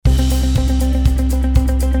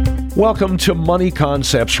Welcome to Money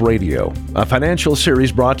Concepts Radio, a financial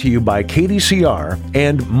series brought to you by KDCR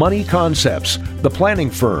and Money Concepts, the planning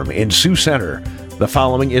firm in Sioux Center. The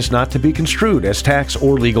following is not to be construed as tax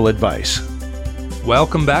or legal advice.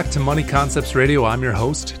 Welcome back to Money Concepts Radio. I'm your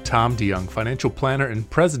host, Tom DeYoung, financial planner and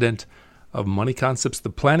president of Money Concepts, the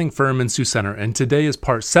planning firm in Sioux Center. And today is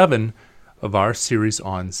part 7 of our series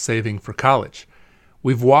on saving for college.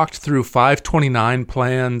 We've walked through 529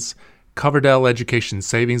 plans, Coverdell Education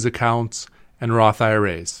Savings Accounts, and Roth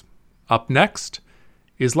IRAs. Up next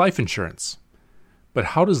is life insurance. But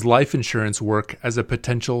how does life insurance work as a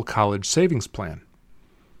potential college savings plan?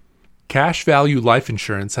 Cash value life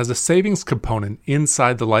insurance has a savings component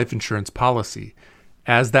inside the life insurance policy.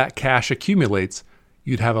 As that cash accumulates,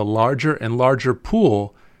 you'd have a larger and larger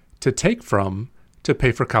pool to take from to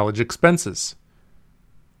pay for college expenses.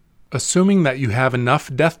 Assuming that you have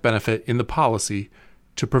enough death benefit in the policy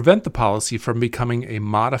to prevent the policy from becoming a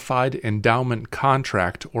modified endowment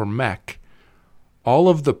contract or MEC, all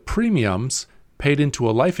of the premiums paid into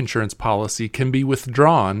a life insurance policy can be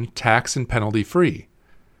withdrawn tax and penalty free.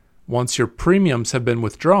 Once your premiums have been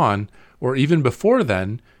withdrawn, or even before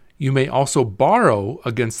then, you may also borrow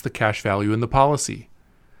against the cash value in the policy.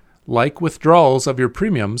 Like withdrawals of your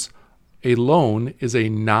premiums, a loan is a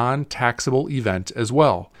non-taxable event as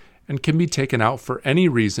well and can be taken out for any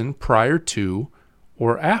reason prior to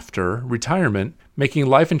or after retirement, making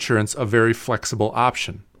life insurance a very flexible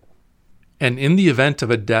option. And in the event of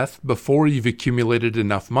a death before you've accumulated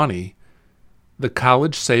enough money, the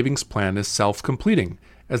college savings plan is self-completing,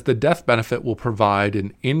 as the death benefit will provide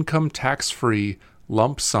an income tax-free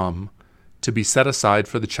lump sum to be set aside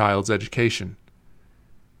for the child's education.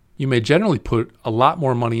 You may generally put a lot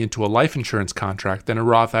more money into a life insurance contract than a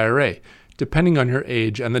Roth IRA, depending on your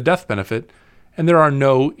age and the death benefit, and there are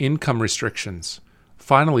no income restrictions.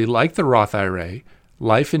 Finally, like the Roth IRA,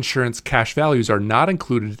 life insurance cash values are not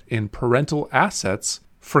included in parental assets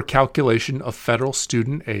for calculation of federal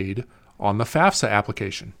student aid on the FAFSA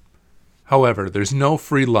application. However, there's no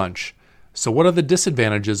free lunch. So what are the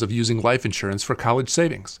disadvantages of using life insurance for college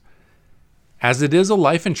savings? As it is a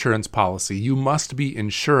life insurance policy, you must be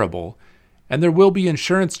insurable, and there will be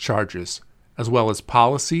insurance charges, as well as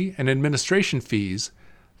policy and administration fees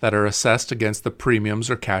that are assessed against the premiums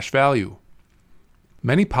or cash value.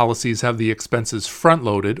 Many policies have the expenses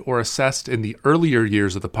front-loaded or assessed in the earlier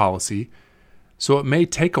years of the policy, so it may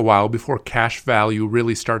take a while before cash value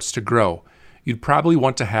really starts to grow. You'd probably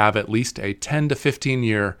want to have at least a 10 to 15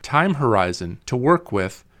 year time horizon to work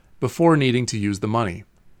with before needing to use the money.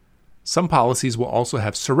 Some policies will also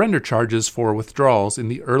have surrender charges for withdrawals in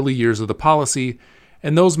the early years of the policy,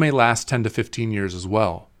 and those may last 10 to 15 years as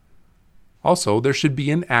well. Also, there should be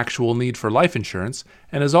an actual need for life insurance,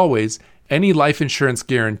 and as always, any life insurance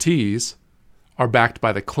guarantees are backed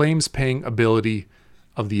by the claims-paying ability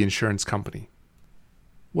of the insurance company.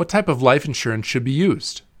 What type of life insurance should be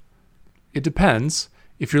used? It depends.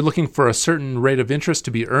 If you're looking for a certain rate of interest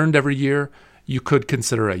to be earned every year, you could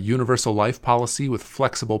consider a universal life policy with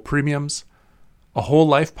flexible premiums. A whole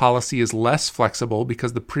life policy is less flexible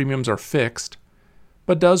because the premiums are fixed,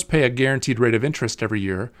 but does pay a guaranteed rate of interest every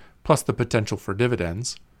year, plus the potential for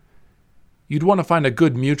dividends. You'd want to find a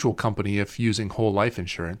good mutual company if using whole life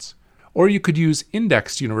insurance. Or you could use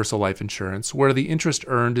indexed universal life insurance, where the interest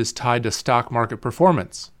earned is tied to stock market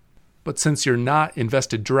performance. But since you're not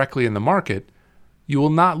invested directly in the market, you will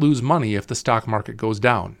not lose money if the stock market goes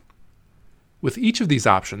down. With each of these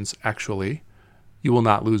options, actually, you will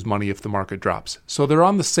not lose money if the market drops. So they're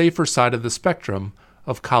on the safer side of the spectrum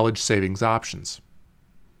of college savings options.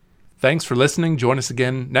 Thanks for listening. Join us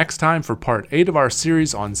again next time for part 8 of our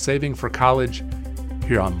series on saving for college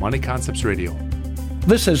here on Money Concepts Radio.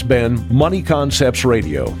 This has been Money Concepts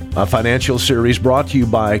Radio, a financial series brought to you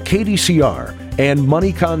by KDCR and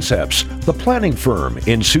Money Concepts, the planning firm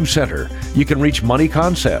in Sioux Center. You can reach Money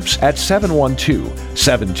Concepts at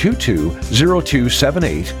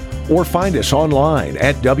 712-722-0278 or find us online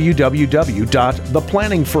at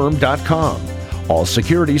www.theplanningfirm.com. All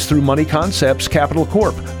securities through Money Concepts Capital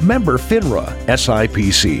Corp., member FINRA,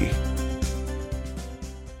 SIPC.